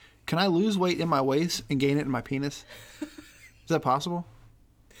Can I lose weight in my waist and gain it in my penis? Is that possible?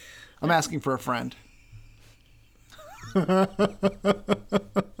 I'm asking for a friend. Welcome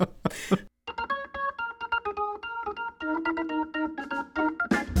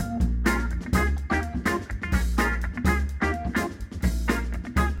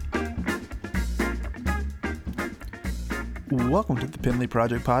to the Penley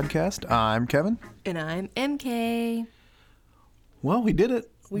Project Podcast. I'm Kevin. And I'm MK. Well, we did it.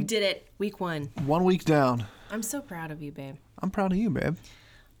 We did it. Week 1. 1 week down. I'm so proud of you, babe. I'm proud of you, babe.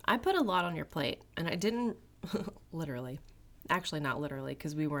 I put a lot on your plate, and I didn't literally. Actually, not literally,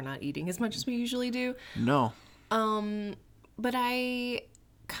 because we were not eating as much as we usually do. No. But I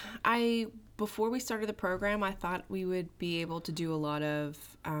before we started the program, I thought we would be able to do a lot of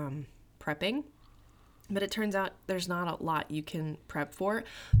prepping. But it turns out there's not a lot you can prep for.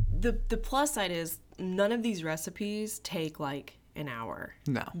 The plus side is none of these recipes take like an hour.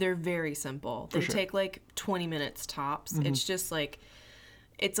 No. They're very simple. They take like 20 minutes tops. Mm-hmm. It's just like,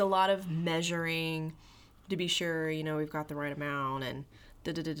 it's a lot of measuring to be sure, we've got the right amount and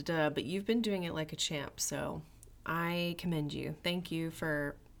da-da-da-da-da. But you've been doing it like a champ. So I commend you. Thank you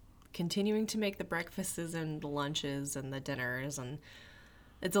for continuing to make the breakfasts and the lunches and the dinners, and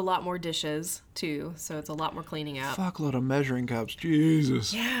it's a lot more dishes, too, so it's a lot more cleaning up. Fuckload of measuring cups.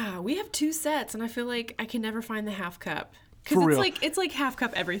 Jesus. Yeah, we have 2 sets, and I feel like I can never find the half cup. For Because real. it's like half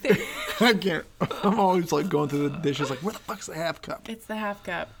cup everything. I can't. I'm always like going through the dishes like, where the fuck's the half cup? It's the half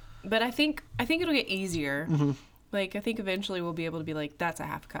cup. But I think it'll get easier. Mm-hmm. Like, I think eventually we'll be able to be like, that's a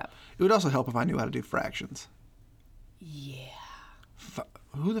half cup. It would also help if I knew how to do fractions. Yeah.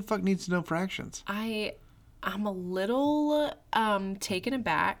 Who the fuck needs to know fractions? I'm a little taken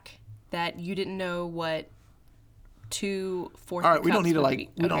aback that you didn't know what 2/4 cups. All right, we don't need to would be.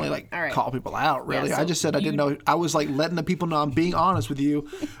 All right. Call people out, really. Yeah, so I just said I didn't know. I was like letting the people know I'm being honest with you,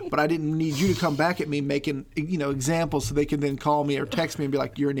 but I didn't need you to come back at me making examples so they can then call me or text me and be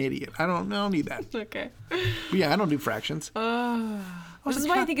like, "You're an idiot." I don't need that. Okay. But yeah, I don't do fractions. This is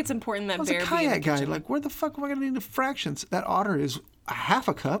why I think it's important that I was a Bear be in the kayak guy. kitchen. Like, where the fuck am I going to need the fractions? That otter is a half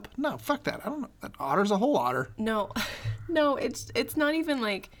a cup. No, fuck that. I don't know. That otter's a whole otter. No, it's not even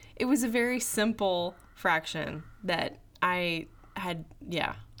like, it was a very simple fraction that I had.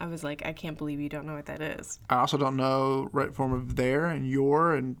 Yeah, I was like, I can't believe you don't know what that is. I also don't know right form of there and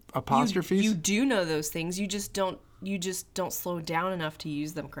your and apostrophes. You do know those things. You just don't slow down enough to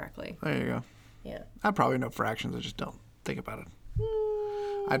use them correctly. There you go. Yeah. I probably know fractions. I just don't think about it.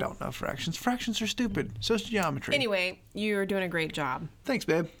 I don't know fractions. Fractions are stupid. So is geometry. Anyway, you're doing a great job. Thanks,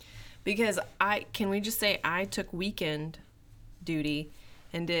 babe. Because can we just say I took weekend duty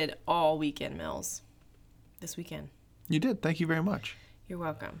and did all weekend meals this weekend. You did. Thank you very much. You're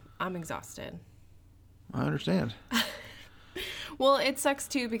welcome. I'm exhausted. I understand. Well, it sucks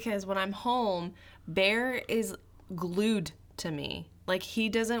too because when I'm home, Bear is glued to me. Like, he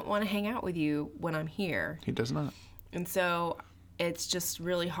doesn't want to hang out with you when I'm here. He does not. And so it's just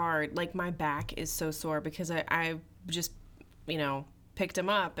really hard. Like, my back is so sore because I just, picked him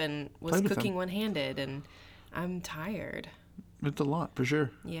up and was Played with cooking him. one-handed, and I'm tired. It's a lot, for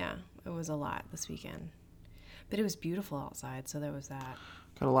sure. Yeah, it was a lot this weekend. But it was beautiful outside, so there was that.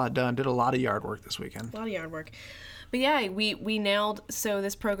 Got a lot done. Did a lot of yard work this weekend. A lot of yard work. But yeah, we nailed, so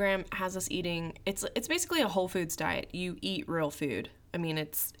this program has us eating, it's basically a whole foods diet. You eat real food. I mean,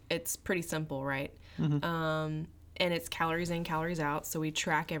 it's pretty simple, right? Mm-hmm. And it's calories in, calories out, so we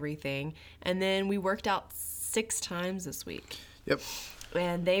track everything. And then we worked out 6 times this week. Yep.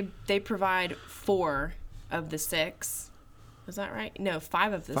 And they provide 4 of the 6. Is that right? No,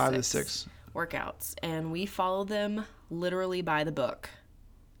 5 of the 5 6. of the 6. Workouts, and we follow them literally by the book.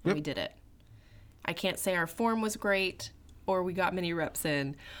 Yep. We did it. I can't say our form was great or we got many reps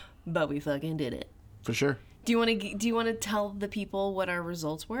in, but we fucking did it. For sure. Do you want to tell the people what our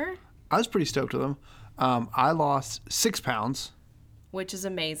results were? I was pretty stoked with them. I lost 6 pounds. Which is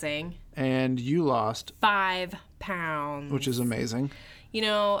amazing. And you lost 5 pounds. Which is amazing.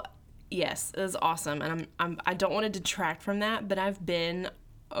 Yes, it was awesome, and I don't want to detract from that, but I've been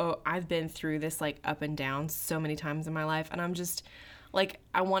through this like up and down so many times in my life, and I'm just like,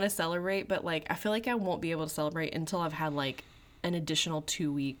 I want to celebrate, but like I feel like I won't be able to celebrate until I've had like an additional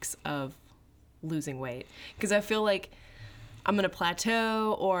 2 weeks of losing weight, because I feel like I'm gonna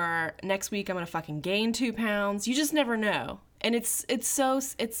plateau, or next week I'm gonna fucking gain 2 pounds. You just never know. And it's so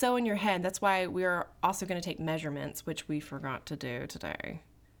in your head. That's why we're also going to take measurements, which we forgot to do today.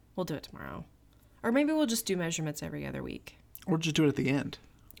 We'll do it tomorrow. Or maybe we'll just do measurements every other week. Or just do it at the end.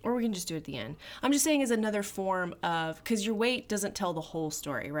 Or we can just do it at the end. I'm just saying as another form of, because your weight doesn't tell the whole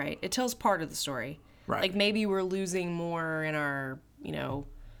story, right? It tells part of the story. Right. Like maybe we're losing more in our,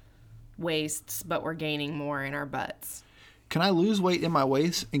 waists, but we're gaining more in our butts. Can I lose weight in my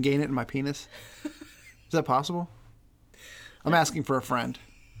waist and gain it in my penis? Is that possible? I'm asking for a friend.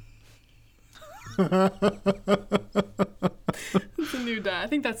 It's a new diet. I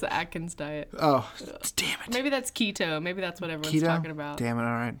think that's the Atkins diet. Oh, damn it. Maybe that's keto. Maybe that's what everyone's Keto? talking about. Damn it, all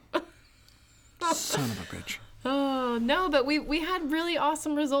right. Son of a bitch. Oh, no, but we had really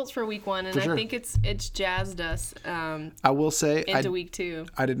awesome results for week 1, and For sure. I think it's jazzed us I will say, into week 2.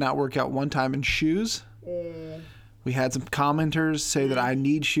 I did not work out one time in shoes. We had some commenters say that I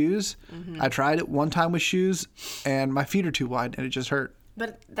need shoes. I tried it one time with shoes, and my feet are too wide, and it just hurt.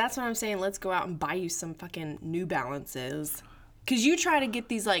 But that's what I'm saying. Let's go out and buy you some fucking New Balances. Because you try to get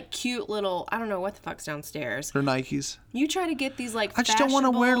these, like, cute little... I don't know what the fuck's downstairs. They're Nikes. You try to get these, like, I just don't want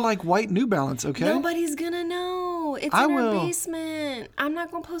to wear, fashionable- like, white New Balance, okay? Nobody's gonna know. It's I in our will. basement. I'm not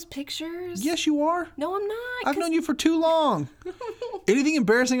gonna post pictures. Yes, you are. No, I'm not. I've 'cause- known you for too long. Anything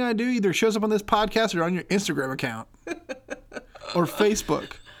embarrassing I do either shows up on this podcast or on your Instagram account or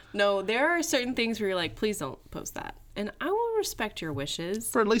Facebook. No, there are certain things where you're like, please don't post that. And I will respect your wishes.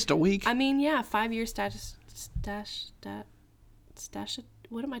 For at least a week. I mean, yeah, 5-year stash.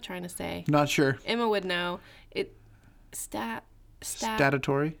 What am I trying to say? Not sure. Emma would know. Stat.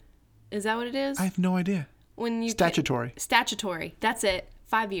 Statutory? Is that what it is? I have no idea. When you Statutory. Statutory. That's it.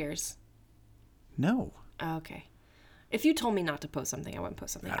 5 years. No. Oh, okay. If you told me not to post something, I wouldn't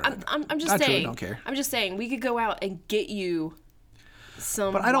post something. I don't I'm just I saying. truly don't care. I'm just saying we could go out and get you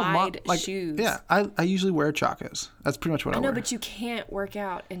some But I don't wide mind, like, shoes. yeah, I usually wear Chacos. That's pretty much what I I know, wear. but you can't work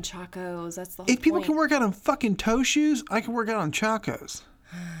out in Chacos. That's the whole If people point. can work out on fucking toe shoes, I can work out on Chacos.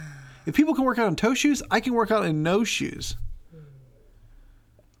 If people can work out on toe shoes, I can work out in no shoes.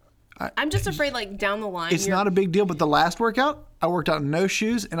 I'm just afraid, like, down the line. It's not a big deal, but the last workout, I worked out in no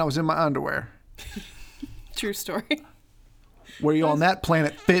shoes and I was in my underwear. True story. Were you on that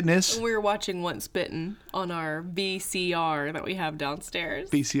Planet Fitness? We were watching Once Bitten on our VCR that we have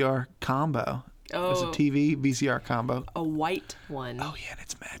downstairs. VCR combo. It's a Oh. TV VCR combo. A white one. Oh yeah, and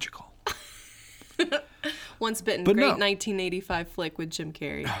it's magical. Once Bitten, But great no. 1985 flick with Jim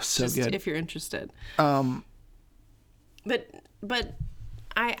Carrey. Oh, so just good. if you're interested. But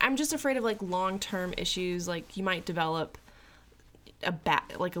I'm just afraid of, like, long-term issues. Like, you might develop a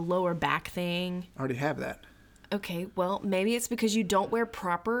lower back thing. I already have that. Okay, well, maybe it's because you don't wear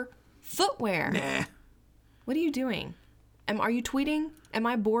proper footwear. Nah. What are you doing? Are you tweeting? Am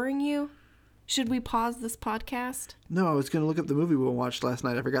I boring you? Should we pause this podcast? No, I was going to look up the movie we watched last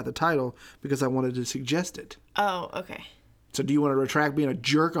night. I forgot the title because I wanted to suggest it. Oh, okay. So do you want to retract being a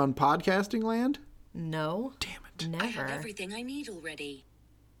jerk on podcasting land? No. Damn it. Never. I have everything I need already.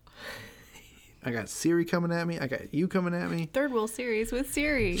 I got Siri coming at me. I got you coming at me. Third Wheel Series with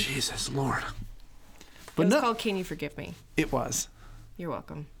Siri. Jesus Lord. It But was no, called Can You Forgive Me? it was You're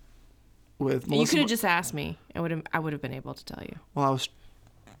welcome. with You Melissa. could have just asked me. I would have been able to tell you. Well,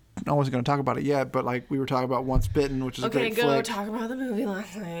 I wasn't going to talk about it yet, but like we were talking about Once Bitten, which is a Okay, great go flick. talk about the movie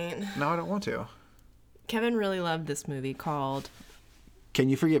last night. No, I don't want to. Kevin really loved this movie called... Can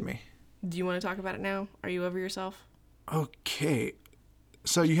you forgive me? Do you want to talk about it now? Are you over yourself? Okay.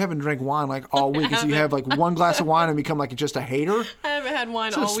 So you haven't drank wine like all week. So you have like one glass of wine and become like just a hater? I haven't had wine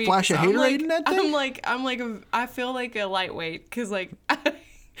Is there a all week. splash of so I'm Haterade like, in that thing? I feel like a lightweight because, like,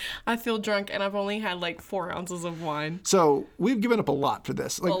 I feel drunk and I've only had like 4 ounces of wine. So we've given up a lot for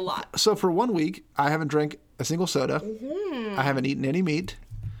this. Like, A lot. So for 1 week, I haven't drank a single soda. Mm-hmm. I haven't eaten any meat.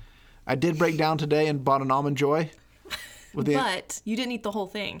 I did break down today and bought an Almond Joy. But you didn't eat the whole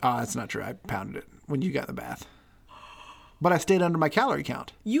thing. Oh, that's not true. I pounded it when you got in the bath. But I stayed under my calorie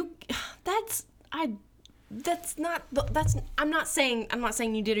count. I'm not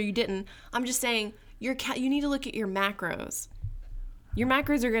saying you did or you didn't. I'm just saying you need to look at your macros. Your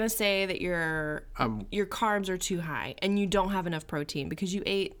macros are going to say that your carbs are too high and you don't have enough protein because you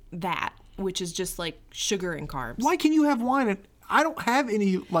ate that, which is just like sugar and carbs. Why can you have wine and I don't have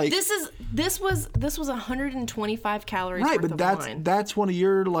any like This was 125 calories right, worth but of wine. that's one of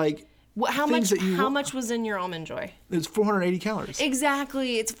your like How things much? that you How wa- much was in your Almond Joy? it's 480 calories.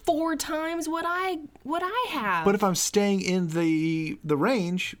 Exactly. It's 4 times what I have. But if I'm staying in the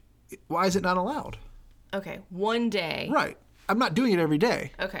range, why is it not allowed? Okay, one day. Right. I'm not doing it every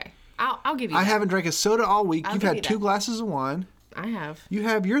day. Okay, I'll give you. I that. haven't drank a soda all week. I'll You've give had you 2 that. glasses of wine. I have. You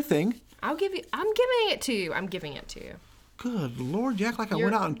have your thing. I'm giving it to you. I'm giving it to you. Good Lord, you act like I You're-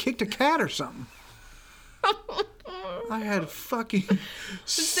 went out and kicked a cat or something. I had fucking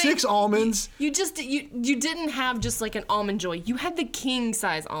 6 almonds. You didn't have just like an Almond Joy. You had the king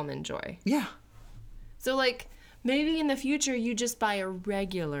size Almond Joy. Yeah. So like maybe in the future you just buy a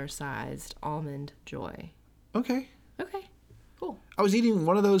regular sized Almond Joy. Okay. Okay. Cool. I was eating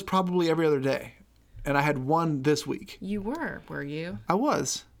one of those probably every other day. And I had one this week. You were you? I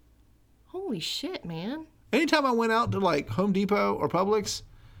was. Holy shit, man. Anytime I went out to like Home Depot or Publix,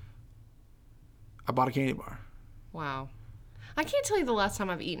 I bought a candy bar. Wow. I can't tell you the last time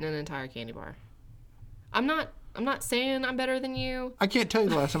I've eaten an entire candy bar. I'm not saying I'm better than you. I can't tell you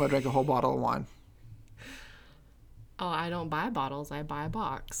the last time I drank a whole bottle of wine. Oh, I don't buy bottles. I buy a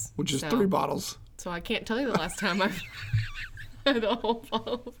box. Which is 3 bottles. So I can't tell you the last time I've had a whole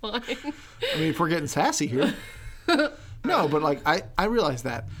bottle of wine. I mean, if we're getting sassy here. No, but like I realize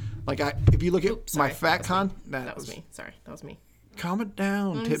that. Like if you look at my fat con, That was me. Sorry, that was me. Calm it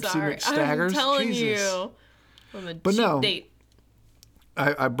down, I'm Tipsy sorry. McStaggers. I'm telling Jesus. you. I'm a But cheap no. date.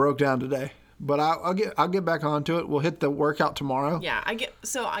 I broke down today, but I'll get back onto it. We'll hit the workout tomorrow. Yeah,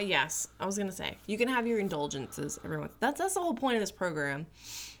 yes, I was gonna say you can have your indulgences every once. That's the whole point of this program.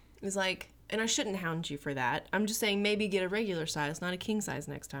 Is like, and I shouldn't hound you for that. I'm just saying maybe get a regular size, not a king size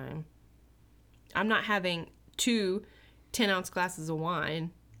next time. I'm not having 2 10-ounce glasses of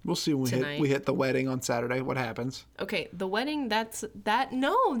wine. We'll see when we hit the wedding on Saturday. What happens? Okay, the wedding. That's a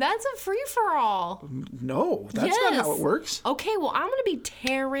free for all. No, that's not how it works. Okay, well, I'm gonna be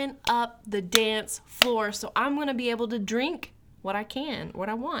tearing up the dance floor, so I'm gonna be able to drink what I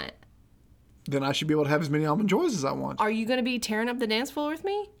want. Then I should be able to have as many almond joys as I want. Are you gonna be tearing up the dance floor with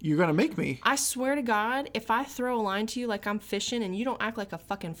me? You're gonna make me. I swear to God, if I throw a line to you like I'm fishing and you don't act like a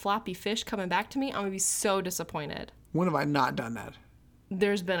fucking floppy fish coming back to me, I'm gonna be so disappointed. When have I not done that?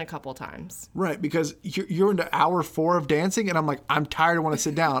 There's been a couple times. Right, because you're into hour 4 of dancing, and I'm like, I'm tired, I want to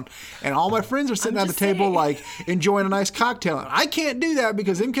sit down. And all my friends are sitting at the table, like, enjoying a nice cocktail. And I can't do that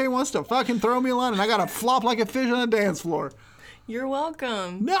because MK wants to fucking throw me a line, and I got to flop like a fish on a dance floor. You're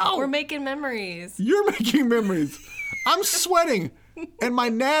welcome. No! We're making memories. You're making memories. I'm sweating, and my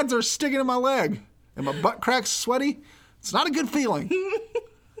nads are sticking in my leg, and my butt crack's sweaty. It's not a good feeling.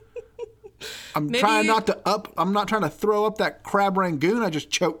 I'm not trying to throw up that crab rangoon I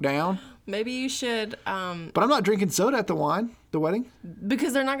just choked down. Maybe you should, But I'm not drinking soda at the wedding.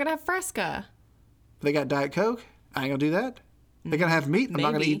 because they're not going to have Fresca. They got Diet Coke. I ain't gonna do that. They're gonna have meat. I'm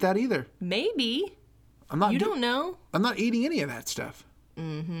not gonna Maybe. eat that either. Maybe. I'm not. You don't know. I'm not eating any of that stuff.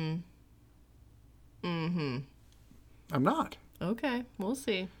 Mm-hmm. I'm not. Okay, we'll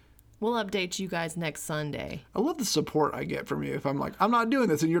see. We'll update you guys next Sunday. I love the support I get from you. If I'm like, I'm not doing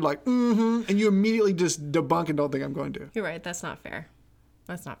this, and you're like, and you immediately just debunk and don't think I'm going to. You're right. That's not fair.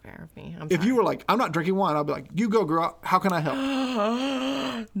 That's not fair of me. If you were like, I'm not drinking wine, I'll be like, you go, girl. How can I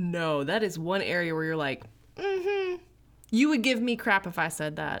help? No, that is one area where you're like, You would give me crap if I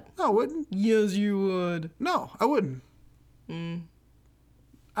said that. No, I wouldn't. Yes, you would. No, I wouldn't. When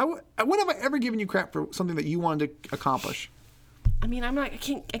have I ever given you crap for something that you wanted to accomplish? I mean, I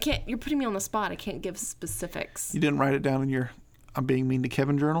can't, you're putting me on the spot. I can't give specifics. You didn't write it down in your I'm being mean to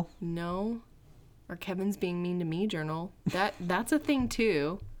Kevin journal? No. Or Kevin's being mean to me journal. That's a thing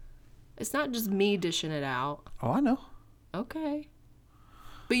too. It's not just me dishing it out. Oh, I know. Okay.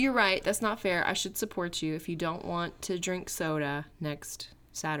 But you're right. That's not fair. I should support you if you don't want to drink soda next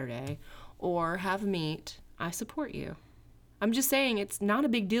Saturday or have meat. I support you. I'm just saying it's not a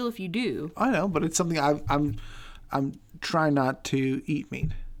big deal if you do. I know, but it's something I'm trying not to eat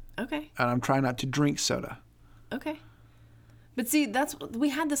meat. Okay. And I'm trying not to drink soda. Okay. But see, we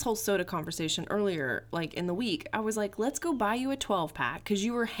had this whole soda conversation earlier, like in the week. I was like, let's go buy you a 12-pack because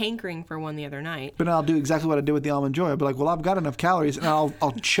you were hankering for one the other night. But I'll do exactly what I did with the Almond Joy. I'll be like, well, I've got enough calories, and I'll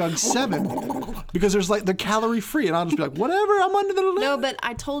chug 7 because they're calorie free, and I'll just be like, whatever, I'm under the limit. No, but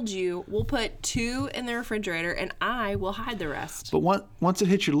I told you we'll put 2 in the refrigerator, and I will hide the rest. But once it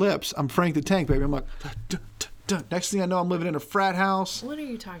hits your lips, I'm Frank the Tank, baby. I'm like, duh, duh, duh. Next thing I know, I'm living in a frat house. What are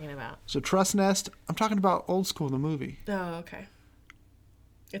you talking about? So Trust Nest. I'm talking about Old School, the movie. Oh, okay.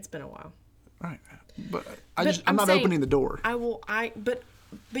 It's been a while. Right. But I'm I'm not saying, opening the door. But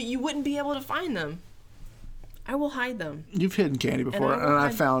you wouldn't be able to find them. I will hide them. You've hidden candy before, and I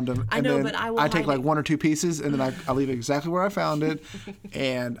found them. I and know, then but I will I take hide like it. 1 or 2 pieces, and then I leave it exactly where I found it,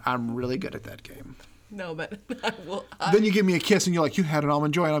 and I'm really good at that game. No, but I will. Then you give me a kiss, and you're like, you had an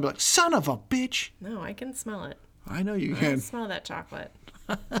Almond Joy, and I'll be like, son of a bitch. No, I can smell it. I know you I can. smell that chocolate.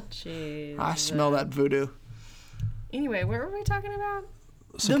 Jeez. I smell that voodoo. Anyway, what were we talking about?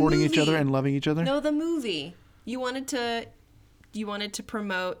 Supporting each movie. other and loving each other? No, the movie. You wanted to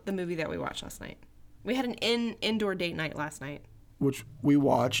promote the movie that we watched last night. We had an indoor date night last night. Which we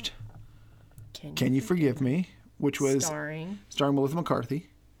watched. Can You Forgive Me? Which was starring Melissa McCarthy.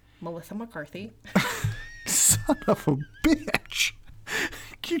 Melissa McCarthy. Son of a bitch.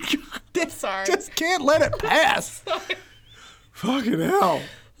 I'm sorry. Just can't let it pass. Sorry. Fucking hell.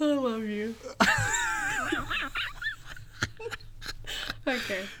 I love you.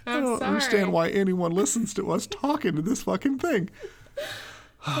 Okay. I don't understand why anyone listens to us talking to this fucking thing.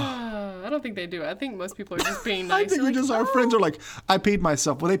 I don't think they do. I think most people are just being I nice. think our friends are like, I peed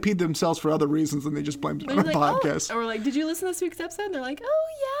myself. Well, they peed themselves for other reasons and they just blamed it on our podcast. Oh, or like, did you listen to this week's episode? And they're like,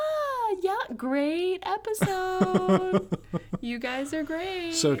 oh yeah, great episode. You guys are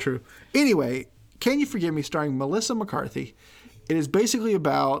great. So true. Anyway, Can You Forgive Me, starring Melissa McCarthy. It is basically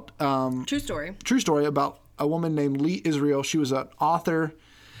about True story. true story about a woman named Lee Israel. She was an author,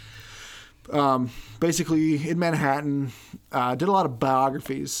 basically in Manhattan, did a lot of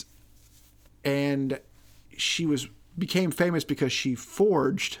biographies, and she became famous because she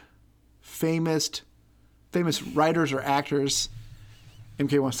forged famous writers or actors.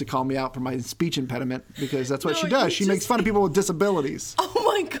 MK wants to call me out for my speech impediment because that's what No, she does. you She makes fun of people with disabilities. Oh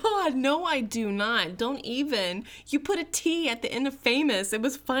my God, no, I do not. Don't even. You put a T at the end of famous. It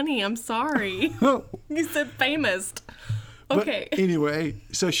was funny. I'm sorry. You said famous. But Okay. anyway,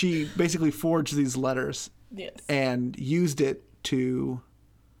 so she basically forged these letters Yes. and used it to,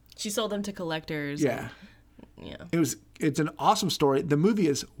 She sold them to collectors. yeah. Yeah. It's an awesome story. The movie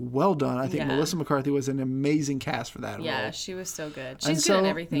is well done. I think Yeah. Melissa McCarthy was an amazing cast for that Yeah, role. she was so good. And She's so good at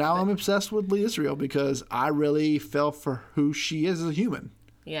everything. now but- I'm obsessed with Lee Israel because I really fell for who she is as a human.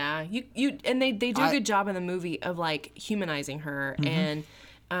 Yeah, you and they do a I- good job in the movie of like humanizing her, and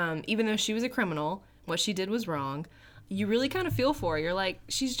even though she was a criminal, what she did was wrong. You really kind of feel for her. You're like,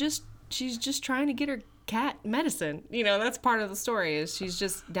 she's just trying to get her cat medicine. You know, that's part of the story. Is she's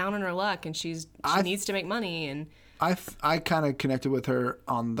just down on her luck, and she needs to make money. And I kind of connected with her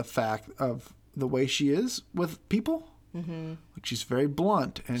on the fact of the way she is with people. Mm-hmm. Like she's very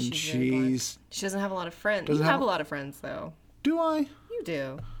blunt, and she's very blunt. she's she doesn't have a lot of friends. Doesn't You have have a- a lot of friends, though. do I? You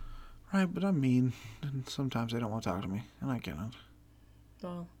do. Right, but I'm mean, and sometimes they don't want to talk to me, and I get it.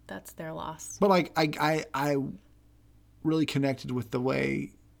 Well, that's their loss. But like I really connected with the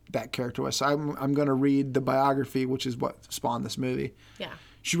way that character was. So I'm going to read the biography, which is what spawned this movie. Yeah,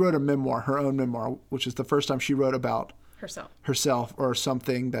 She wrote a memoir, her own memoir, which is the first time she wrote about herself. herself or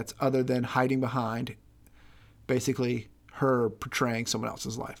something that's other than hiding behind, basically her portraying someone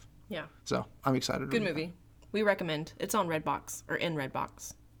else's life. Yeah, So I'm excited. to good read that. movie. We recommend. It's on Redbox or in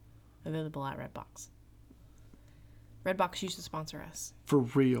Redbox. Available at Redbox. Redbox used to sponsor us, For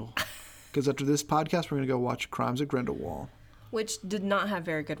real. Because after this podcast, we're going to go watch Crimes of Grindelwald. which did not have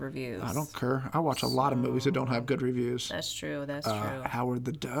very good reviews. I don't care. I watch a lot of movies that don't have good reviews. That's true. That's true. Howard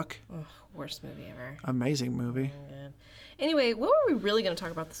the Duck. Ugh, worst movie ever. Amazing movie. Good. Anyway, what were we really going to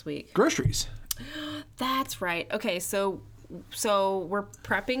talk about this week? Groceries. That's right. Okay, so we're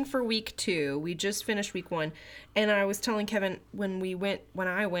prepping for week 2. We just finished week 1, and I was telling Kevin when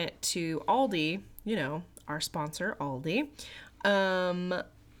I went to Aldi, you know, our sponsor Aldi,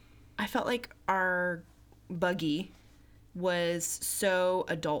 I felt like our buggy was so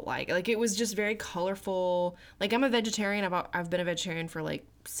adult-like. Like it was just very colorful. Like I'm a vegetarian. I've been a vegetarian for like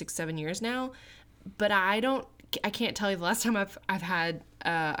 6-7 years now, but I can't tell you the last time I've had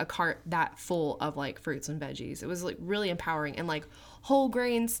a cart that full of like fruits and veggies. It was like really empowering and like whole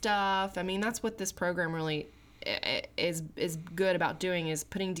grain stuff. I mean, that's what this program really is good about doing, is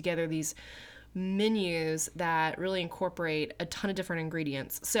putting together these menus that really incorporate a ton of different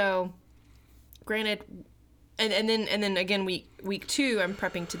ingredients. So granted, and then again week 2, I'm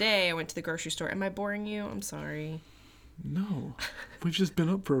prepping today. I went to the grocery store. Am I boring you? I'm sorry. No. We've just been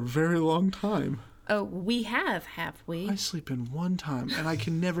up for a very long time. Oh, we have we? I sleep in one time, and I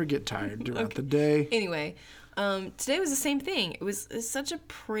can never get tired throughout the day. Anyway, today was the same thing. It's such a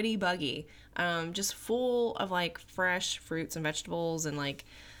pretty buggy, just full of like fresh fruits and vegetables and like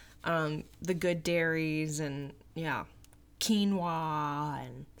the good dairies and yeah, quinoa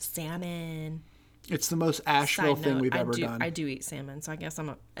and salmon. It's the most Asheville Side thing note, we've ever done. I do eat salmon, so I guess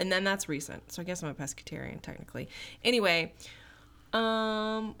and then that's recent, so I guess I'm a pescatarian technically. Anyway,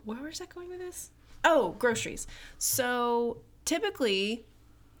 where was I going with this? Oh, groceries. So typically,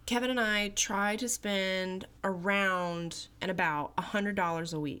 Kevin and I try to spend around and about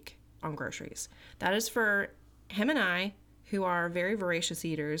 $100 a week on groceries. That is for him and I, who are very voracious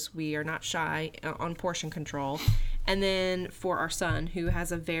eaters. We are not shy on portion control. And then for our son, who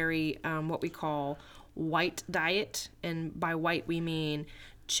has a very, what we call white diet. And by white, we mean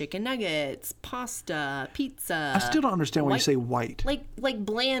chicken nuggets, pasta, pizza. I still don't understand why you say white. Like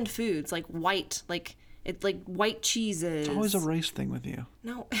bland foods, like white, like it's like white cheeses. It's always a race thing with you.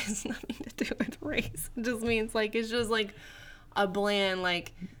 No, it has nothing to do with race. It just means like it's just like a bland,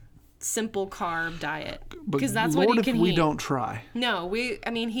 like simple carb diet But because that's Lord, what he if can we eat. don't try. No,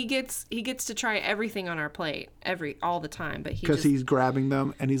 he gets to try everything on our plate all the time, but Because he's grabbing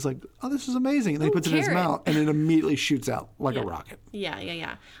them and he's like, oh, this is amazing. And then he puts it in his carrot. mouth and it immediately shoots out like a rocket.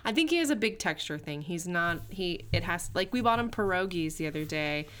 Yeah. I think he has a big texture thing. It has, like, we bought him pierogies the other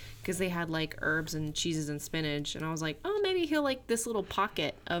day because they had like herbs and cheeses and spinach, and I was like, oh, maybe he'll like this little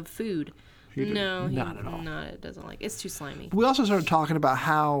pocket of food. Not at all. No, it doesn't like. It's too slimy. We also started talking about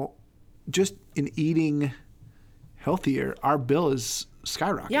how just in eating healthier, our bill is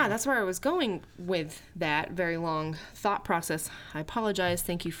skyrocketing. Yeah, that's where I was going with that very long thought process. I apologize.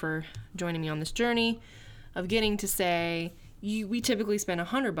 Thank you for joining me on this journey of getting to say we typically spend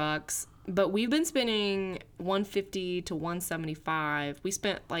 $100, but we've been spending $150 to $175. We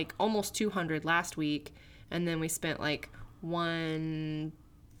spent like almost $200 last week, and then we spent like $150,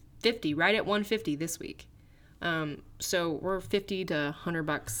 right at $150 this week. So we're $50 to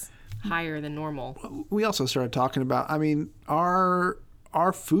 $100 higher than normal. We also started talking about, I mean, our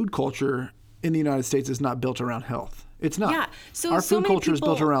food culture in the United States is not built around health. It's not. Yeah. So our so food many culture is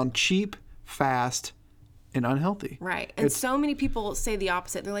built people- around cheap, fast, and unhealthy. Right. And so many people say the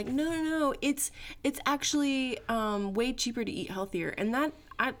opposite. They're like, no, it's actually way cheaper to eat healthier. And that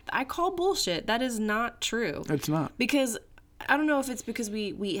I call bullshit. That is not true. It's not. Because I don't know if it's because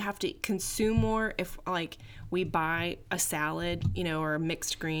we have to consume more if like we buy a salad, or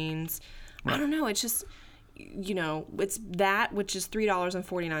mixed greens. Right. I don't know. It's just, it's that, which is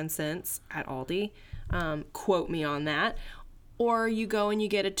 $3.49 at Aldi. Quote me on that. Or you go and you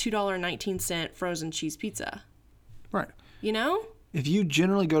get a $2.19 frozen cheese pizza. Right. If you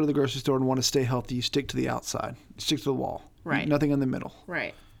generally go to the grocery store and want to stay healthy, you stick to the outside. You stick to the wall. Right. Nothing in the middle.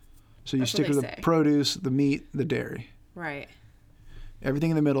 Right. So you That's stick what to they the say. produce, the meat, the dairy. Right.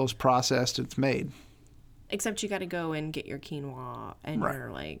 Everything in the middle is processed. It's made. Except you got to go and get your quinoa and Right. your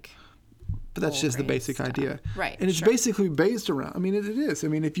like. But that's whole just the grain basic stuff. idea. Right, And it's sure. basically based around, it is.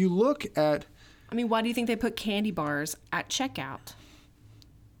 If you look at, I mean, why do you think they put candy bars at checkout?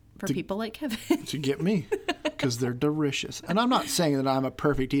 For people like Kevin. to get me, because they're delicious. And I'm not saying that I'm a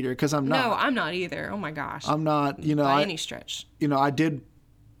perfect eater, because I'm not. No, I'm not either. Oh my gosh. I'm not, By any stretch. I did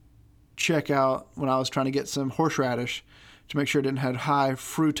check out when I was trying to get some horseradish to make sure it didn't have high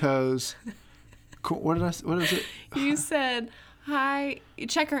fructose. What is it? You said, hi,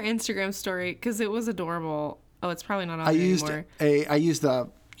 check our Instagram story because it was adorable. Oh, it's probably not on I there used anymore. the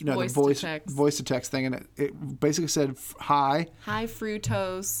Voice the to text. voice to text thing, and it basically said high High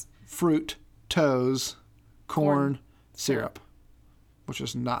fructose. fruit toes corn syrup, which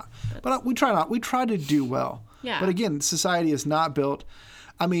is not. But we try to do well. Yeah. But again, society is not built.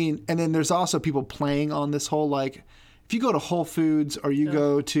 And then there's also people playing on this whole, like, if you go to Whole Foods or you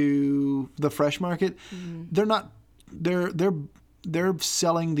go to the fresh market, they're not. They're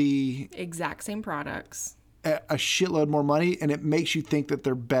selling the Exact same products. a shitload more money, and it makes you think that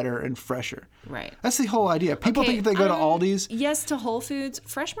they're better and fresher. Right. That's the whole idea. People think if they go to Aldi's. Yes, to Whole Foods.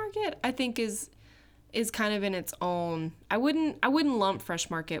 Fresh Market, I think, is kind of in its own. I wouldn't lump Fresh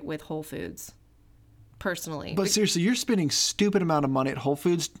Market with Whole Foods, personally. But seriously, you're spending stupid amount of money at Whole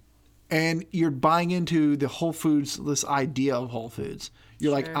Foods, and you're buying into the Whole Foods, this idea of Whole Foods.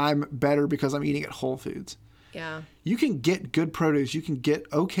 You're like, I'm better because I'm eating at Whole Foods. Yeah. You can get good produce. You can get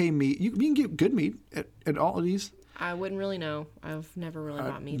okay meat. You can get good meat at Aldi's. I wouldn't really know. I've never really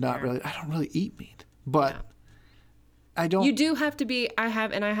bought meat Not there. really. I don't really eat meat, but I don't. You do have to be. I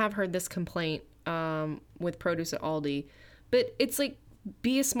have heard this complaint with produce at Aldi, but it's like,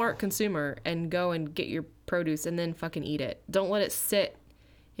 be a smart consumer and go and get your produce and then fucking eat it. Don't let it sit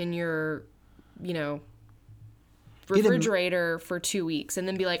in your, refrigerator for 2 weeks and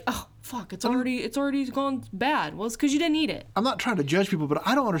then be like, oh fuck, it's already gone bad. Well, it's because you didn't eat it. I'm not trying to judge people, but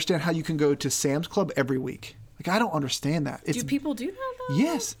I don't understand how you can go to Sam's Club every week. Like, I don't understand that. Do people do that though?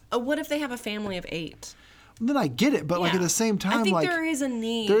 Yes. What if they have a family of 8? Then I get it, but like Yeah. at the same time, I think like there is a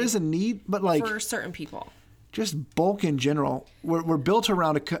need. there is a need, but like for certain people. just bulk in general. We're built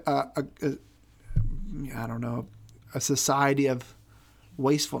around I don't know, a society of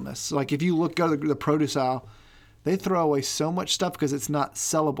wastefulness. So like if you go to the produce aisle, they throw away so much stuff because it's not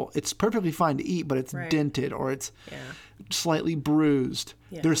sellable. It's perfectly fine to eat, but it's dented or it's slightly bruised.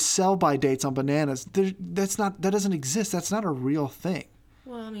 Yeah. There's sell-by dates on bananas. That doesn't exist. That's not a real thing.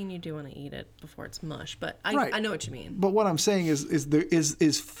 Well, I mean, you do want to eat it before it's mush, but Right. I know what you mean. But what I'm saying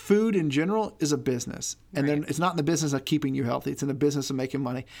is food in general is a business, and then it's not in the business of keeping you healthy. It's in the business of making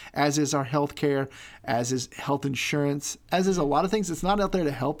money, as is our health care, as is health insurance, as is a lot of things. It's not out there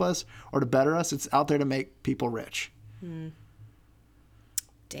to help us or to better us. It's out there to make people rich.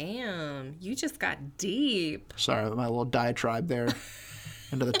 Damn, you just got deep. Sorry, my little diatribe there.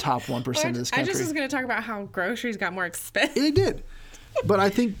 into the top 1% of this I country. just was going to talk about how groceries got more expensive. It did. But I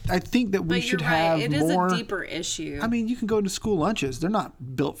think that we But should you're right. have It more. is a deeper issue. I mean, you can go to school lunches. They're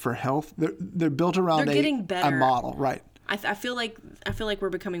not built for health. They're built around They're getting a better. model, right? I feel like we're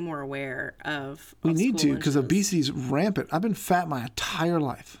becoming more aware of. We need to school because lunches. obesity is rampant. I've been fat my entire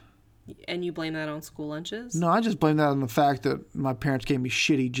life. And you blame that on school lunches? No, I just blame that on the fact that my parents gave me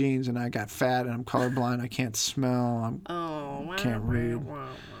shitty genes and I got fat and I'm colorblind. I can't smell. Can't read.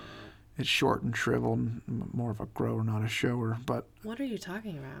 It's short and shriveled. I'm more of a grower, not a shower. But What are you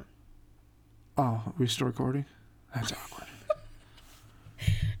talking about? oh, are we still recording? That's awkward.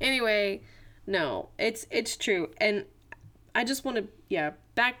 Anyway, no, it's true, and I just want to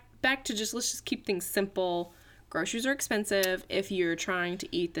back to just let's just keep things simple. Groceries are expensive if you're trying to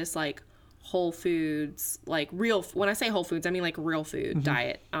eat this like whole foods, like real. When I say whole foods, I mean like real food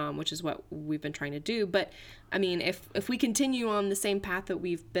diet, which is what we've been trying to do. But I mean, if we continue on the same path that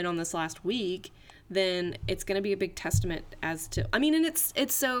we've been on this last week, then it's going to be a big testament as to. I mean, and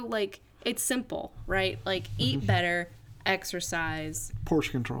it's so like it's simple, right? Like eat better, exercise,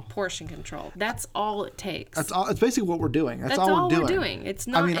 Portion control. That's all it takes. That's all. It's basically what we're doing. That's all all we're doing. It's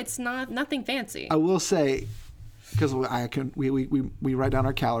not. I mean, it's not nothing fancy. I will say, because we write down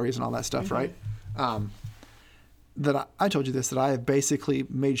our calories and all that stuff, right? That I told you this, that I have basically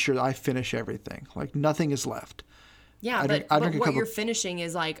made sure that I finish everything. Like nothing is left. Yeah, I but drink a what cup you're of- finishing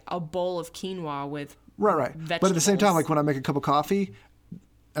is like a bowl of quinoa with Right. But at the same time, vegetables. like when I make a cup of coffee,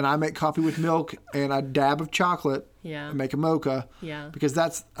 and I make coffee with milk and a dab of chocolate, Yeah. and make a mocha, Yeah. because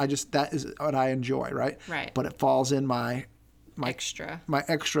that is what I enjoy, right? Right. But it falls in my extra. my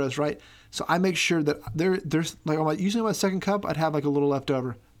extras, right? So I make sure that there's like usually my second cup, I'd have like a little left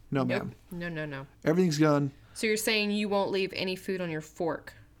over. No, ma'am. No. Everything's gone. So you're saying you won't leave any food on your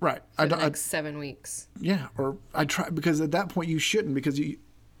fork Right. for the next 7 weeks? Yeah, or I try, because at that point you shouldn't, because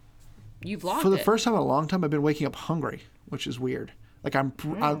You've lost for the it. first time in a long time I've been waking up hungry, which is weird. Like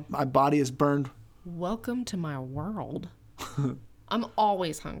my body is burned. Welcome to my world. I'm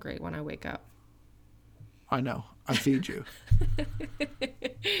always hungry when I wake up. I know. I feed you.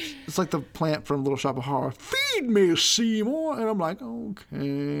 It's like the plant from Little Shop of Horror. Feed me, Seymour. And I'm like,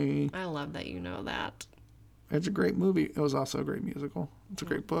 okay. I love that you know that. It's a great movie. It was also a great musical. It's a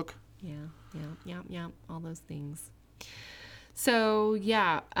great book. Yeah. All those things. So,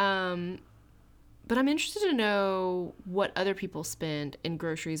 yeah. But I'm interested to know what other people spend in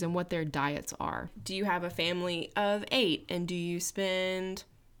groceries and what their diets are. Do you have a family of 8 and do you spend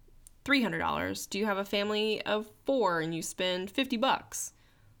 $300? Do you have a family of 4 and you spend $50?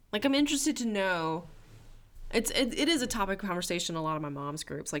 Like, I'm interested to know. It is a topic of conversation in a lot of my mom's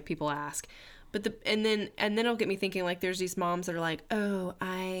groups. Like, people ask. But and then it'll get me thinking, like, there's these moms that are like, oh,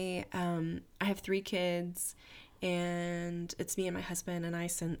 I have 3 kids and it's me and my husband and I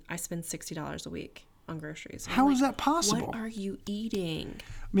spend $60 a week on groceries. And How I'm is like, that possible? What are you eating?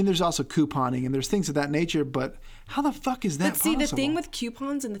 I mean, there's also couponing and there's things of that nature, but how the fuck is that But see, possible? the thing with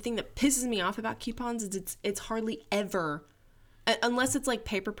coupons and the thing that pisses me off about coupons is it's hardly ever, unless it's like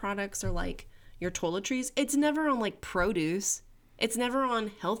paper products or like your toiletries, it's never on like produce. It's never on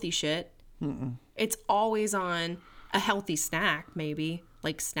healthy shit. It's always on a healthy snack, maybe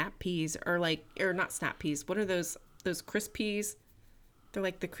like snap peas or not snap peas. What are those crisp peas? They're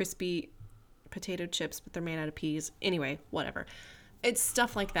like the crispy potato chips, but they're made out of peas. Anyway, whatever. It's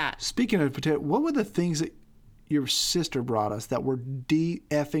stuff like that. Speaking of potato, what were the things that your sister brought us that were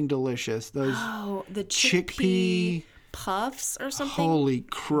effing delicious? Those Oh, the chickpea puffs or something. Holy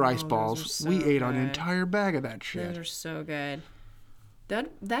Christ Oh, balls. those are so We ate an good. entire bag of that shit. Those are so good.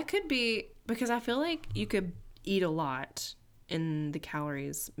 That could be, because I feel like you could eat a lot in the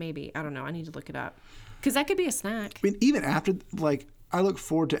calories. Maybe, I don't know. I need to look it up because that could be a snack. I mean, even after, like, I look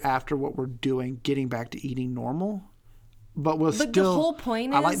forward to after what we're doing, getting back to eating normal. But we'll But still. the whole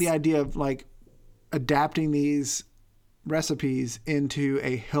point I like is- the idea of like adapting these recipes into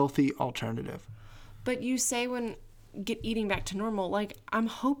a healthy alternative. But you say when eating back to normal, like I'm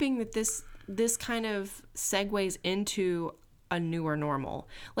hoping that this kind of segues into a newer normal.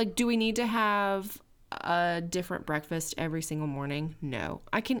 Like, do we need to have a different breakfast every single morning? No.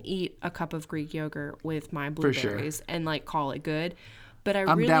 I can eat a cup of Greek yogurt with my For sure. blueberries and like call it good. But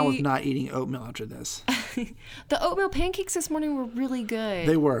I'm down with not eating oatmeal after this. The oatmeal pancakes this morning were really good.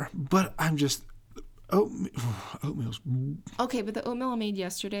 They were, but I'm just oatmeal's. Okay, but the oatmeal I made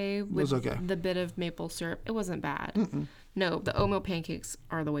yesterday with was okay. the bit of maple syrup, it wasn't bad. No, the oatmeal pancakes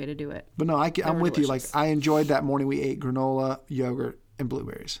are the way to do it. But no, I'm were with you. delicious. Like I enjoyed that morning. We ate granola, yogurt, and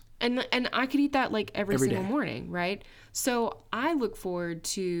blueberries. And I could eat that like every single day. morning, right? So I look forward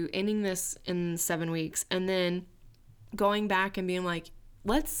to ending this in 7 weeks and then going back and being like,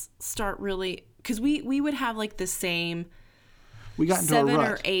 let's start really, because we would have like the same We got into 7 a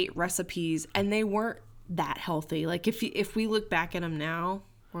rut. or 8 recipes, and they weren't that healthy. Like if we look back at them now,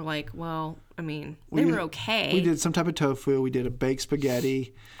 we're like, well, I mean, they were okay. We did some type of tofu. We did a baked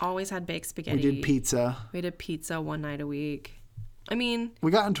spaghetti. Always had baked spaghetti. We did pizza. We did pizza one night a week. I mean,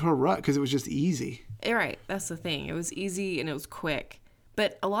 We got into a rut because it was just easy. right, that's the thing. It was easy and it was quick.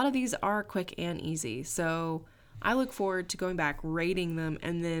 But a lot of these are quick and easy. So I look forward to going back, rating them,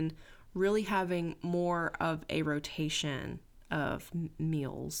 and then really having more of a rotation of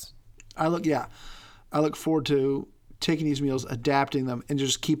meals. I look forward to taking these meals, adapting them, and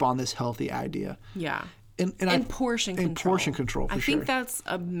just keep on this healthy idea. Yeah. And portion control. And portion control, for I sure. think that's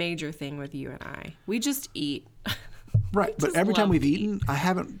a major thing with you and I. We just eat. Right, but just every time love we've to eat. eaten, I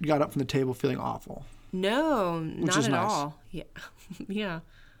haven't got up from the table feeling awful. No, not is at nice. all. Yeah. Yeah.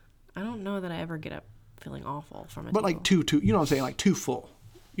 I don't know that I ever get up feeling awful from a But like too, you know what I'm saying? Like too full.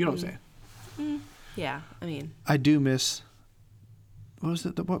 You know what I'm saying? Yeah, I mean, I do miss. What was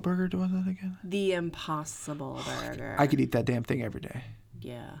it? What burger was that again? the Impossible Burger. I could eat that damn thing every day.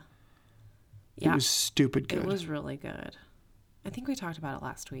 Yeah. It was stupid good. It was really good. I think we talked about it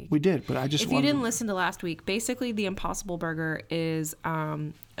last week. We did, but I just If you wanted didn't listen to last week, basically the Impossible Burger is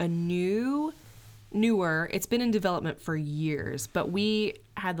a newer. It's been in development for years, but we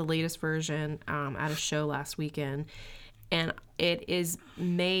had the latest version at a show last weekend, and it is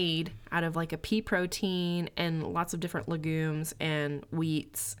made out of like a pea protein and lots of different legumes and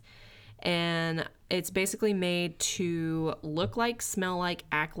wheats, and it's basically made to look like, smell like,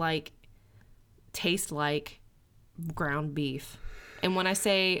 act like, taste like ground beef. And when I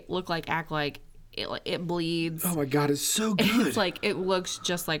say look like, act like, it bleeds. Oh my god, it's so good. It's like it looks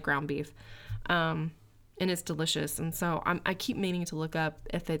just like ground beef, and it's delicious. And so I keep meaning to look up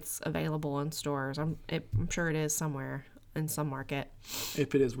if it's available in stores. I'm sure it is somewhere in some market.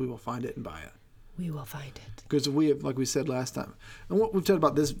 If it is, we will find it and buy it. We will find it. Because we have, like we said last time, and what we've said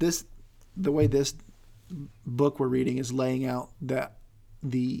about this, the way this book we're reading is laying out that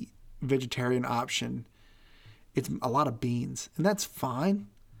the vegetarian option, it's a lot of beans, and that's fine.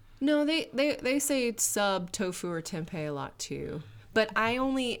 No, they say it's sub tofu or tempeh a lot too. But I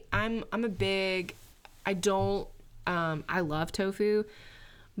love tofu,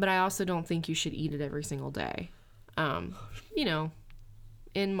 but I also don't think you should eat it every single day. You know,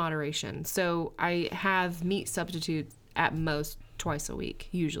 in moderation. So I have meat substitutes at most twice a week,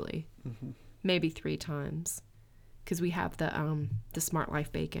 usually. Maybe 3 times. Because we have the Smart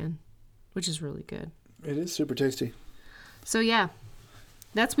Life bacon, which is really good. It is super tasty. So yeah,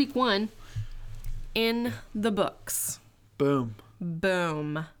 that's week 1 in the books. Boom.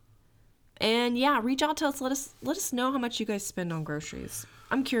 Boom. And yeah, reach out to us. Let us know how much you guys spend on groceries.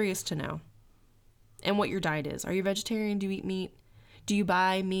 I'm curious to know. And what your diet is. Are you vegetarian? Do you eat meat? Do you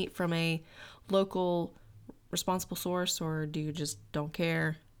buy meat from a local responsible source, or do you just don't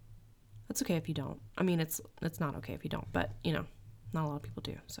care? That's okay if you don't. I mean, it's not okay if you don't, but you know, not a lot of people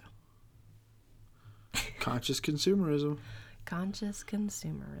do. So Conscious consumerism. conscious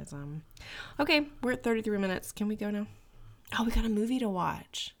consumerism. Okay, we're at 33 minutes. Can we go now? Oh, we got a movie to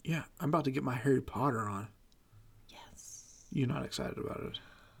watch. Yeah, I'm about to get my Harry Potter on. Yes. You're not excited about it.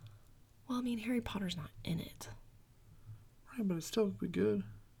 Well, I mean, Harry Potter's not in it. Right, but it's still be good.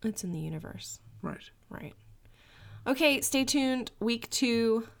 It's in the universe. Right. Right. Okay, stay tuned. Week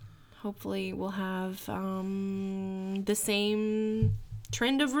 2. Hopefully we'll have the same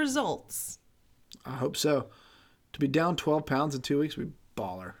trend of results. I hope so. To be down 12 pounds in 2 weeks would be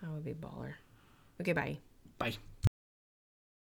baller. That would be baller. Okay, bye. Bye.